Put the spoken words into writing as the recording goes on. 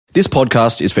This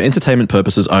podcast is for entertainment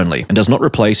purposes only and does not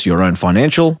replace your own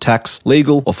financial, tax,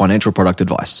 legal, or financial product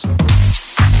advice.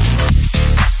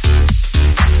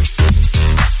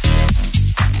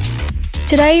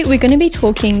 Today, we're going to be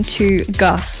talking to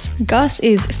Gus. Gus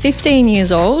is 15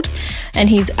 years old and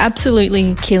he's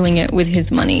absolutely killing it with his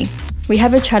money. We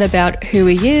have a chat about who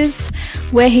he is,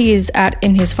 where he is at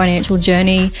in his financial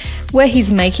journey, where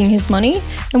he's making his money,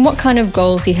 and what kind of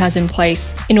goals he has in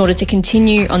place in order to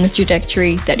continue on the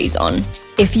trajectory that he's on.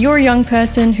 If you're a young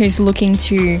person who's looking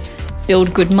to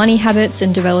build good money habits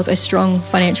and develop a strong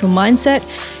financial mindset,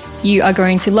 you are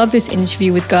going to love this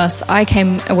interview with Gus. I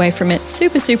came away from it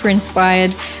super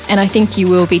inspired, and I think you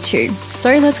will be too.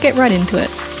 So let's get right into it.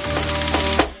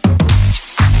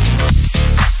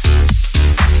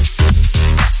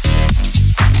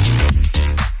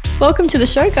 Welcome to the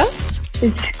show, Gus.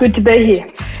 It's good to be here.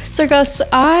 So, Gus,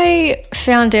 I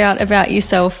found out about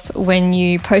yourself when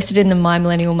you posted in the My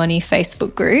Millennial Money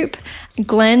Facebook group.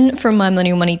 Glenn from My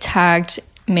Millennial Money tagged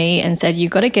me and said, you've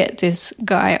got to get this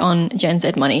guy on Gen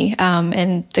Z Money,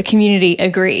 and the community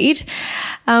agreed.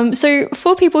 So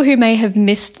for people who may have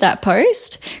missed that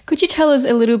post, could you tell us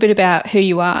a little bit about who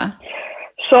you are?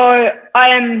 So I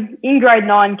am in grade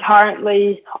 9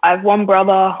 currently. I have one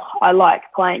brother. I like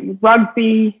playing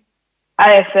rugby,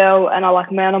 AFL, and I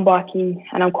like mountain biking,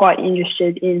 and I'm quite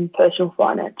interested in personal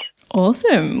finance.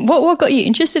 Awesome. What got you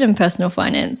interested in personal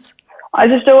finance? I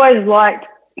just always liked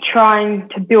trying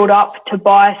to build up to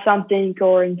buy something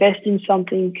or invest in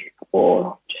something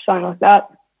or just something like that.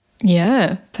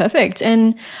 Yeah, perfect.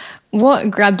 And what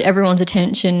grabbed everyone's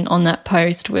attention on that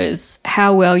post was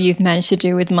how well you've managed to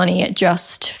do with money at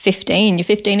just 15. You're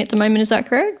 15 at the moment, is that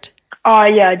correct?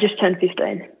 Yeah, I just turned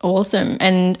 15. Awesome.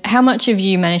 And how much have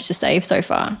you managed to save so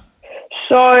far?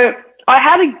 So I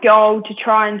had a goal to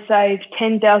try and save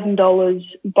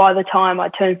 $10,000 by the time I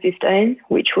turned 15,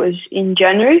 which was in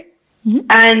January. Mm-hmm.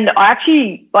 And I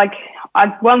actually,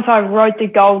 once I wrote the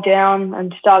goal down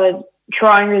and started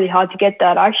trying really hard to get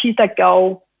that, I actually hit that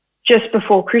goal just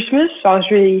before Christmas. So I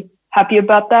was really happy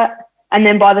about that. And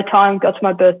then by the time it got to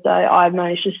my birthday, I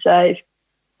managed to save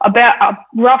about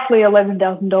roughly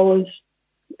 $11,000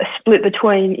 split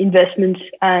between investments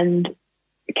and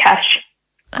cash.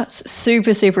 That's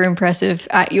super impressive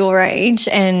at your age.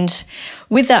 And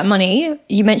with that money,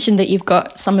 you mentioned that you've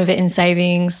got some of it in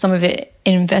savings, some of it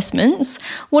in investments.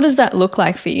 What does that look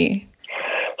like for you?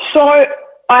 So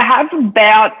I have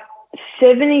about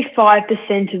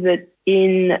 75% of it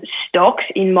in stocks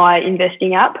in my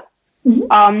investing app.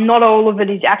 Mm-hmm. Not all of it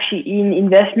is actually in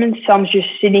investments. Some's just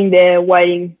sitting there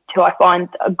waiting till I find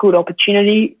a good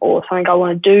opportunity or something I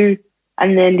want to do.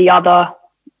 And then the other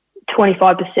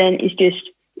 25% is just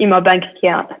in my bank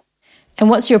account. And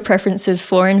what's your preferences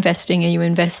for investing? Are you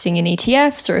investing in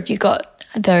ETFs or have you got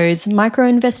those micro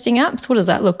investing apps? What does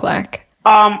that look like?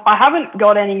 I haven't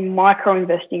got any micro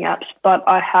investing apps, but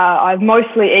I have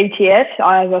mostly ETFs.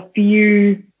 I have a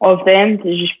few of them.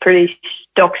 They're just pretty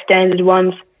stock standard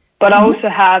ones. But I also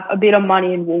have a bit of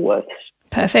money in Woolworths.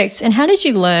 Perfect. And how did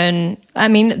you learn? I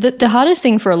mean, the hardest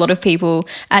thing for a lot of people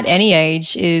at any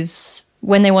age is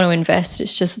when they want to invest,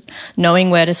 it's just knowing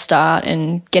where to start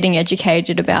and getting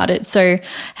educated about it. So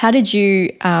how did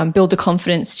you build the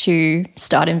confidence to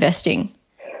start investing?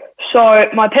 So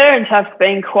my parents have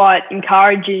been quite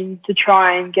encouraging to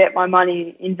try and get my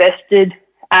money invested.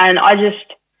 And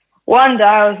one day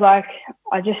I was like,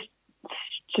 just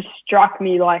struck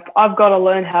me like I've got to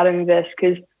learn how to invest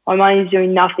because my money's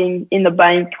doing nothing in the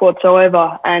bank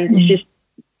whatsoever. And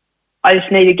I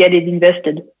just need to get it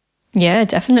invested. Yeah,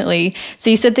 definitely. So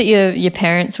you said that your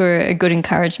parents were a good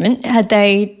encouragement. Had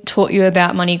they taught you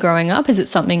about money growing up? Is it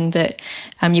something that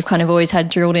you've kind of always had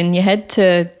drilled in your head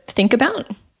to think about?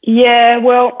 Yeah,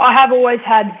 well, I have always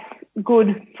had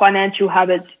good financial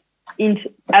habits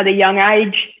at a young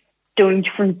age, doing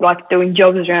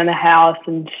jobs around the house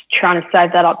and trying to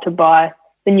save that up to buy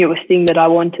the newest thing that I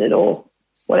wanted or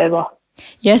whatever.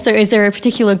 Yeah, so is there a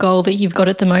particular goal that you've got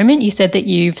at the moment? You said that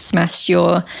you've smashed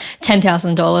your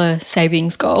 $10,000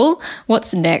 savings goal.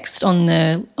 What's next on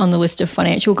the list of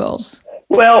financial goals?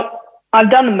 Well,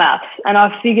 I've done the maths and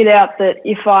I've figured out that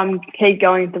if I keep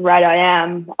going at the rate I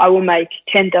am, I will make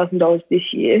 $10,000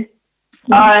 this year.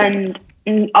 Awesome.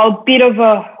 And a bit of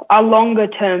a longer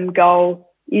term goal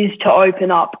is to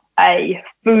open up a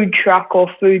food truck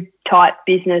or food type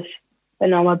business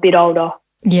when I'm a bit older.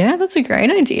 Yeah, that's a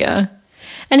great idea.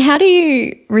 And how do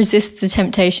you resist the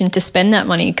temptation to spend that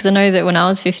money? Because I know that when I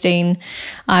was 15,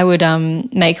 I would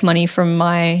make money from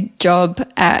my job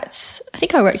I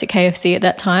think I worked at KFC at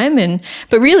that time.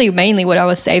 But really, mainly what I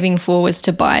was saving for was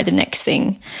to buy the next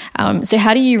thing. So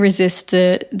how do you resist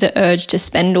the urge to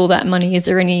spend all that money? Is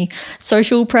there any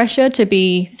social pressure to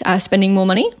be spending more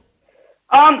money?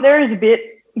 There is a bit,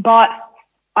 but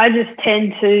I just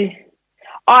tend to,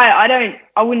 I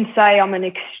wouldn't say I'm an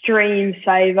extreme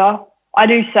saver. I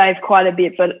do save quite a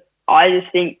bit, but I just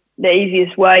think the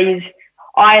easiest way is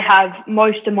I have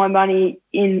most of my money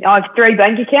I have 3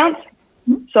 bank accounts.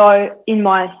 So in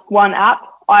my one app,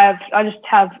 I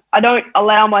don't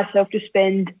allow myself to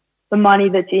spend the money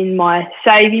that's in my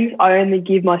savings. I only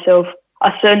give myself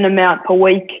a certain amount per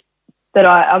week that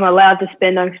I'm allowed to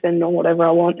spend. I can spend on whatever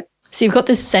I want. So you've got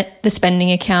the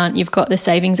spending account, you've got the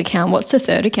savings account. What's the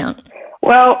third account?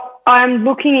 Well, I'm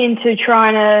looking into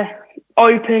trying to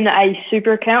open a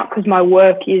super account because my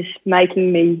work is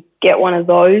making me get one of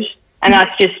those. And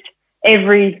that's just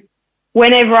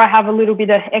whenever I have a little bit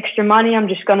of extra money, I'm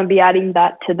just going to be adding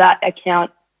that to that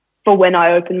account for when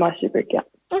I open my super account.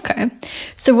 Okay.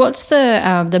 So what's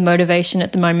the motivation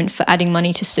at the moment for adding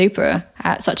money to super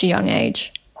at such a young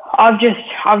age? I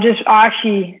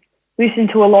actually listened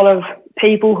to a lot of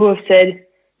people who have said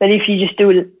that if you just do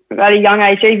it at a young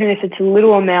age, even if it's a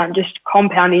little amount, just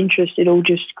compound interest, it'll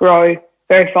just grow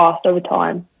very fast over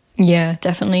time. Yeah,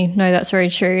 definitely. No, that's very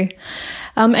true.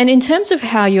 And in terms of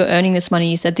how you're earning this money,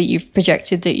 you said that you've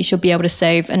projected that you should be able to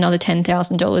save another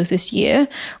 $10,000 this year.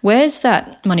 Where's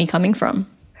that money coming from?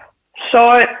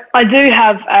 So I do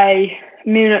have a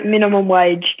minimum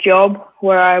wage job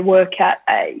where I work at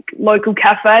a local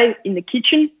cafe in the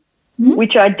kitchen,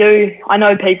 which I do. I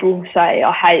know people say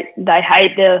they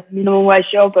hate their minimum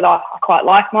wage job, but I quite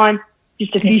like mine.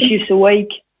 Just a few shifts a week.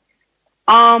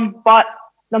 But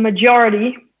the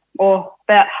majority, or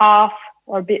about half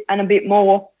or a bit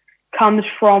more, comes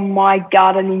from my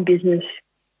gardening business,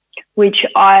 which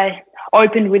I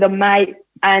opened with a mate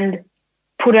and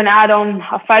put an ad on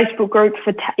a Facebook group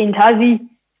in Tassie,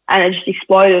 and it just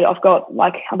exploded. I've got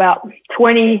like about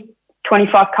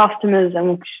 25 customers,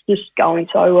 and it's just going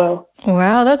so well.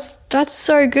 Wow, that's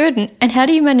so good. And how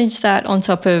do you manage that on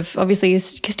top of, obviously you're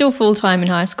still full-time in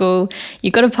high school,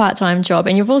 you've got a part-time job,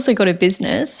 and you've also got a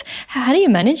business. How do you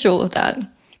manage all of that?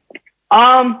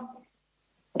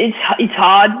 It's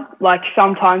hard. Like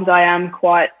sometimes I am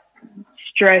quite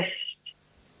stressed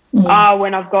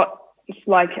when I've got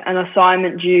like an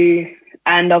assignment due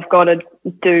and I've got to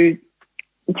do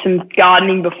some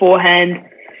gardening beforehand.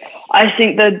 I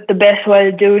think that the best way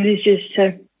to do it is just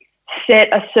to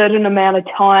set a certain amount of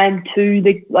time to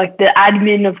the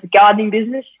admin of the gardening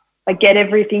business, like get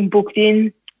everything booked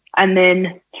in, and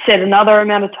then set another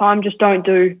amount of time. Just don't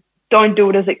do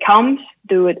it as it comes.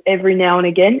 Do it every now and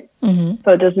again,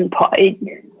 so it doesn't.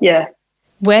 Yeah.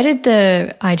 Where did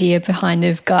the idea behind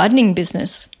the gardening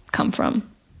business come from?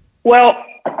 Well,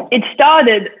 it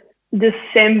started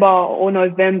December or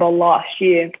November last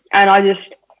year, and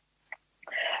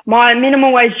my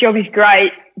minimum wage job is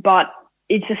great, but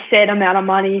it's a set amount of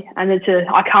money, and I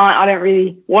don't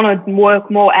really want to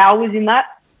work more hours in that.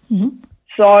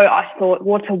 So I thought,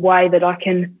 what's a way that I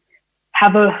can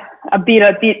have a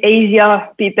bit easier,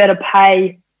 a bit better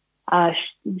pay?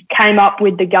 Came up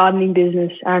with the gardening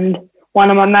business, and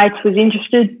one of my mates was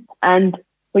interested, and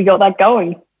we got that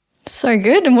going. So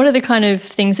good. And what are the kind of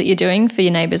things that you're doing for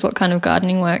your neighbours? What kind of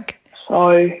gardening work?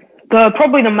 So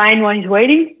probably the main one is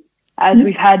weeding, as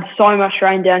we've had so much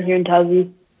rain down here in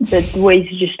Tassie that the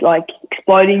weeds are just like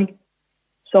exploding.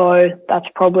 So that's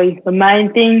probably the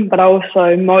main thing. But I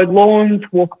also mowed lawns,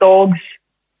 walk dogs,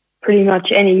 pretty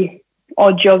much any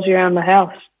odd jobs around the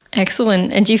house.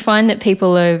 Excellent. And do you find that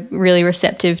people are really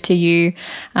receptive to you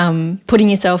putting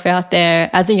yourself out there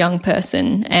as a young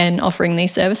person and offering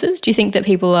these services? Do you think that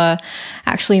people are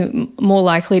actually more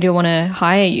likely to want to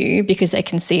hire you because they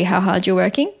can see how hard you're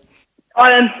working?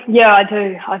 Yeah, I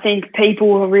do. I think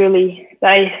people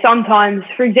they sometimes,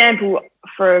 for example,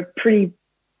 for a pretty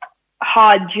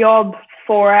hard job,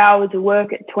 4 hours of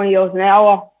work at $20 an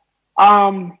hour,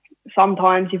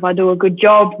 sometimes if I do a good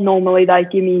job, normally they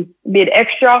give me a bit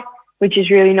extra, which is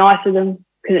really nice of them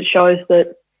because it shows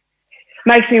that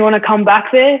makes me want to come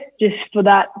back there just for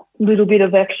that little bit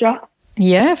of extra.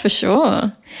 Yeah, for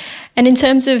sure. And in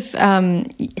terms of,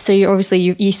 so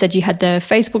you said you had the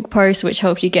Facebook post, which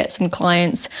helped you get some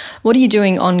clients. What are you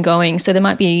doing ongoing? So there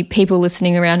might be people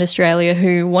listening around Australia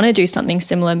who want to do something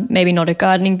similar, maybe not a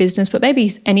gardening business, but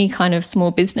maybe any kind of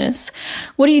small business.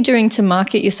 What are you doing to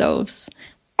market yourselves?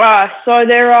 So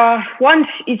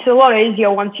it's a lot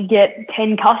easier once you get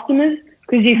 10 customers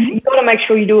Because if you've got to make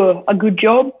sure you do a good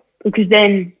job, because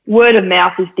then word of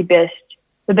mouth is the best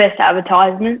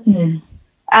advertisement.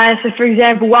 And so, for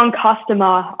example, one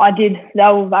customer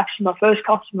that was actually my first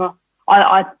customer.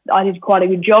 I did quite a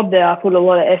good job there. I put a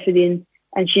lot of effort in,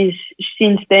 and she's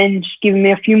since then given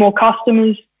me a few more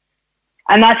customers.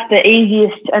 And that's the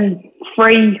easiest and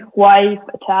free way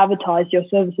to advertise your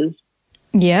services.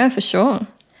 Yeah, for sure.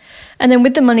 And then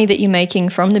with the money that you're making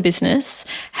from the business,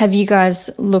 have you guys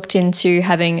looked into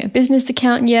having a business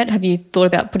account yet? Have you thought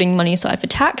about putting money aside for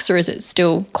tax, or is it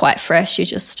still quite fresh? You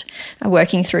just are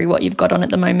working through what you've got on at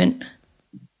the moment?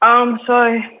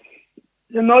 So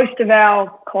the most of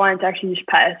our clients actually just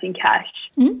pay us in cash.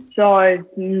 So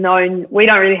no, we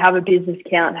don't really have a business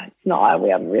account. We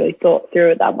haven't really thought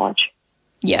through it that much.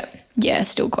 Yeah,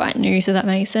 still quite new, so that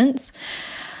makes sense.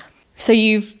 So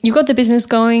you've got the business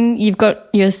going, you've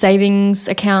got your savings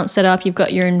account set up, you've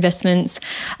got your investments.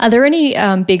 Are there any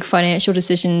big financial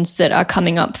decisions that are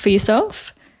coming up for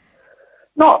yourself?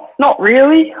 Not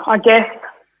really. I guess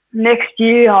next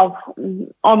year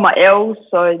I'm on my L's,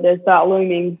 so there's that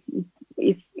looming.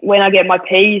 When I get my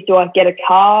P's, do I get a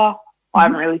car? I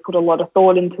haven't really put a lot of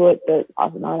thought into it, but I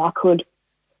don't know.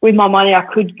 With my money, I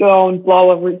could go and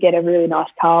get a really nice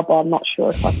car, but I'm not sure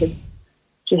if I could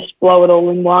just blow it all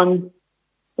in one,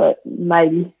 but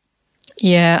maybe.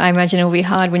 Yeah, I imagine it'll be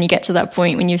hard when you get to that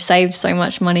point when you've saved so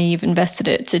much money, you've invested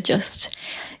it, to just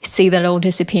see that all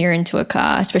disappear into a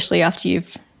car, especially after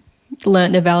you've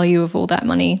learnt the value of all that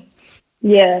money.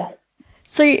 Yeah.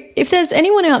 So if there's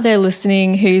anyone out there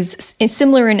listening who's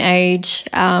similar in age,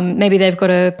 maybe they've got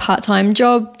a part-time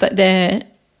job, but they're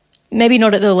maybe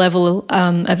not at the level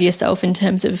of yourself in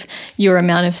terms of your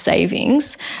amount of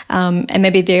savings, and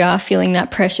maybe they are feeling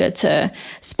that pressure to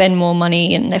spend more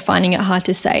money and they're finding it hard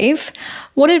to save,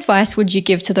 what advice would you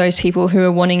give to those people who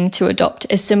are wanting to adopt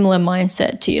a similar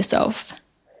mindset to yourself?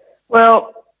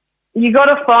 Well, you got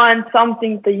to find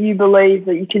something that you believe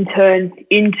that you can turn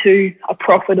into a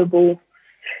profitable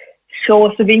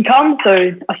source of income,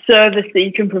 so a service that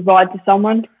you can provide to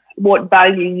someone, what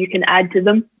value you can add to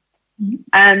them.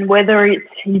 And whether it's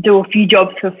you do a few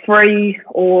jobs for free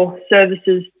or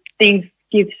services, things,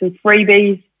 give some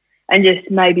freebies, and just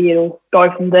maybe it'll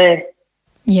go from there.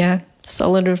 Yeah,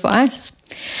 solid advice.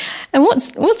 And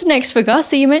what's next for Gus?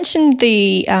 So you mentioned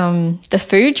the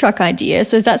food truck idea.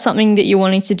 So is that something that you're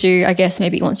wanting to do, I guess,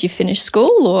 maybe once you finish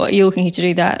school, or are you looking to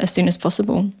do that as soon as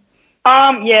possible?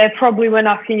 Yeah, probably when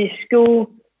I finish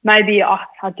school. Maybe I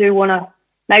do want to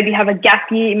maybe have a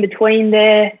gap year in between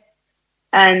there,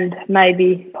 and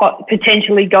maybe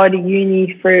potentially go to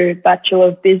uni for a Bachelor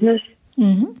of Business.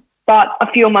 But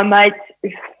a few of my mates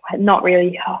had not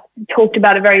really talked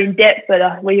about it very in depth,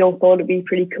 but we all thought it'd be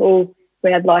pretty cool.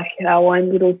 We had like our own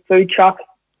little food truck.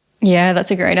 Yeah,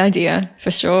 that's a great idea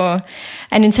for sure.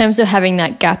 And in terms of having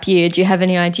that gap year, do you have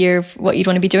any idea of what you'd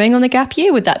want to be doing on the gap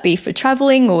year? Would that be for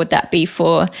travelling, or would that be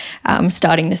for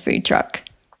starting the food truck?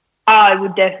 It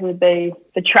would definitely be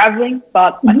for travelling,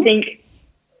 but I think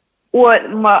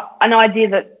an idea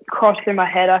that crossed through my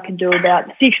head, I could do about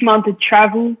 6 months of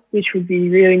travel, which would be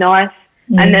really nice.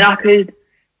 And then I could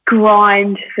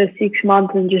grind for 6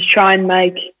 months and just try and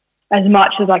make as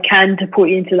much as I can to put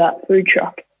into that food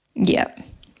truck. Yeah,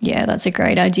 that's a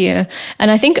great idea.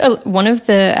 And I think one of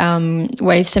the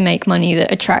ways to make money that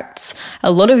attracts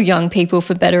a lot of young people,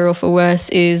 for better or for worse,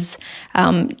 is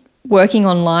working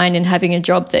online and having a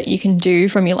job that you can do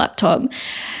from your laptop.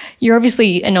 You're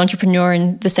obviously an entrepreneur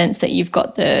in the sense that you've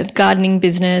got the gardening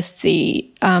business,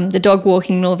 the dog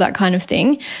walking and all that kind of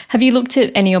thing. Have you looked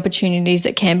at any opportunities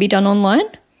that can be done online?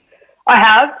 I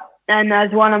have, and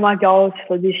as one of my goals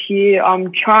for this year,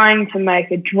 I'm trying to make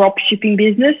a drop shipping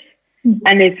business.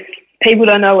 And if people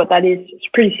don't know what that is, it's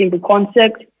a pretty simple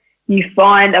concept. You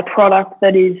find a product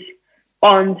that is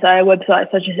on, say, a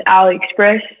website such as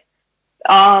AliExpress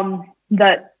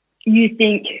that you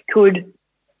think could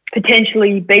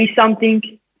potentially be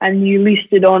something, and you list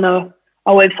it on a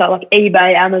website like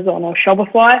eBay, Amazon or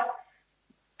Shopify,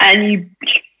 and you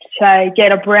say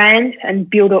get a brand and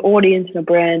build an audience and a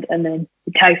brand, and then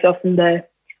it takes off from there.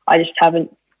 I just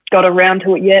haven't got around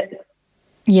to it yet.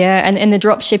 Yeah, and the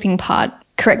drop shipping part,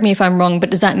 correct me if I'm wrong, but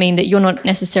does that mean that you're not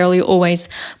necessarily always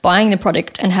buying the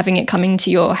product and having it coming to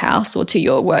your house or to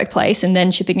your workplace and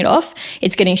then shipping it off?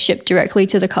 It's getting shipped directly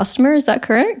to the customer, is that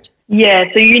correct?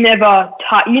 Yeah, so you never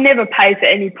pay for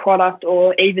any product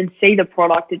or even see the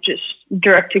product. It's just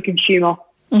direct to consumer.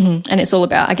 And it's all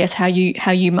about, I guess, how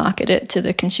you market it to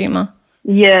the consumer.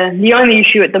 Yeah, the only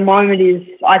issue at the moment is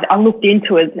I looked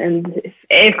into it, and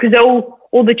because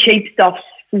all the cheap stuff's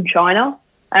from China,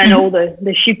 and all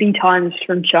the shipping times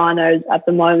from China at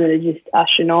the moment are just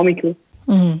astronomical.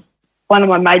 One of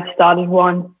my mates started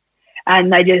one,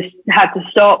 and they just had to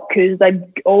stop because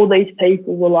all these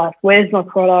people were like, "Where's my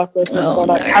product? Where's my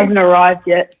product? No. Hasn't arrived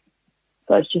yet."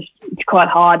 So it's quite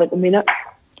hard at the minute.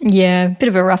 Yeah, bit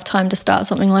of a rough time to start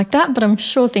something like that, but I'm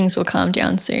sure things will calm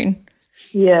down soon.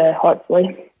 Yeah,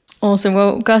 hopefully. Awesome.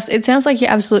 Well, Gus, it sounds like you're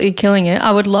absolutely killing it.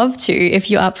 I would love to, if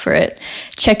you're up for it,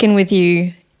 check in with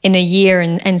you in a year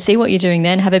and see what you're doing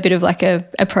then, have a bit of like a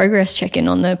progress check-in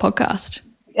on the podcast.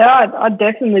 Yeah, I'd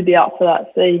definitely be up for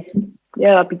that.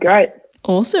 Yeah, that'd be great.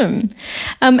 Awesome.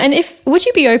 And would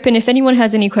you be open if anyone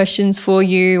has any questions for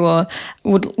you or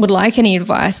would like any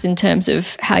advice in terms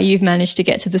of how you've managed to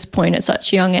get to this point at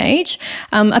such a young age?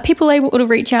 Are people able to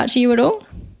reach out to you at all?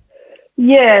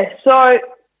 Yeah, so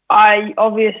I'm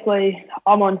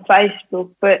on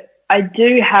Facebook, but I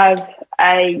do have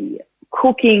a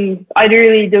cooking. I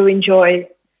really do enjoy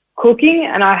cooking,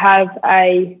 and I have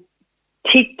a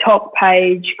TikTok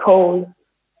page called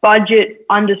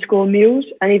budget_meals,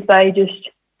 and if they just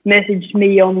message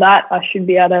me on that, I should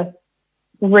be able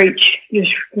to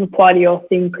just reply to your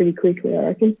thing pretty quickly, I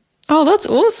reckon. Oh, that's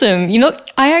awesome.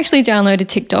 I actually downloaded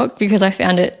TikTok because I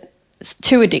found it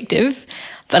too addictive,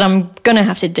 but I'm going to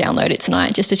have to download it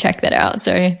tonight just to check that out.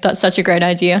 So that's such a great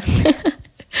idea.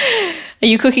 Are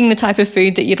you cooking the type of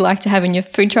food that you'd like to have in your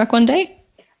food truck one day?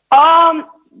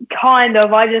 Kind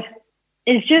of.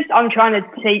 I'm trying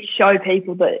to show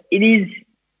people that it is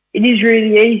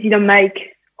really easy to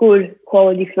make good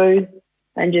quality food,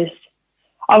 and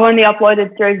I've only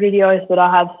uploaded 3 videos, but I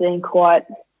have seen quite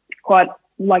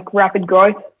like rapid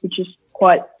growth, which is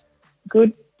quite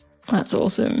good. That's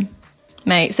awesome.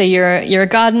 Mate, so you're a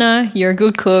gardener, you're a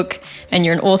good cook, and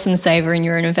you're an awesome saver, and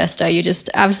you're an investor. You're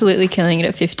just absolutely killing it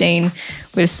at 15.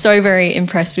 We're so very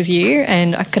impressed with you,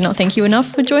 and I cannot thank you enough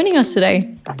for joining us today.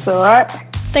 That's all right.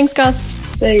 Thanks, Gus.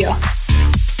 See ya.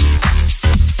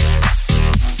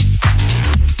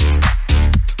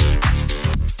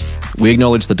 We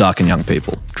acknowledge the Darkin young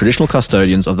people, traditional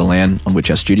custodians of the land on which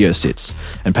our studio sits,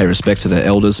 and pay respect to their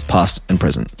elders, past and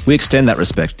present. We extend that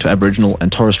respect to Aboriginal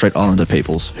and Torres Strait Islander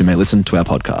peoples who may listen to our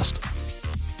podcast.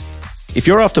 If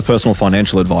you're after personal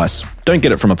financial advice, don't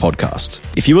get it from a podcast.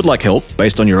 If you would like help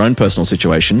based on your own personal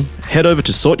situation, head over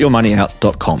to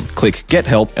sortyourmoneyout.com, click Get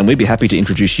Help, and we'd be happy to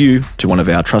introduce you to one of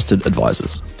our trusted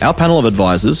advisors. Our panel of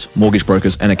advisors, mortgage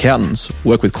brokers and accountants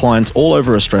work with clients all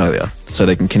over Australia so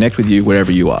they can connect with you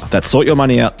wherever you are. That's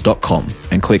sortyourmoneyout.com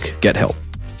and click Get Help.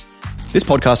 This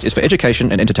podcast is for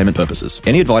education and entertainment purposes.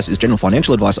 Any advice is general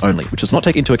financial advice only, which does not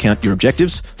take into account your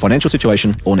objectives, financial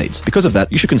situation, or needs. Because of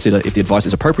that, you should consider if the advice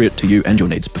is appropriate to you and your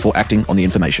needs before acting on the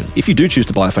information. If you do choose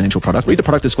to buy a financial product, read the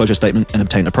product disclosure statement and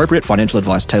obtain appropriate financial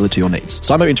advice tailored to your needs.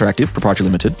 Simo Interactive Proprietary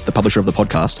Limited, the publisher of the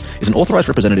podcast, is an authorised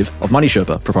representative of Money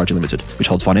Sherpa Proprietary Limited, which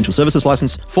holds financial services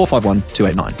license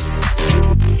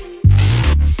 451289.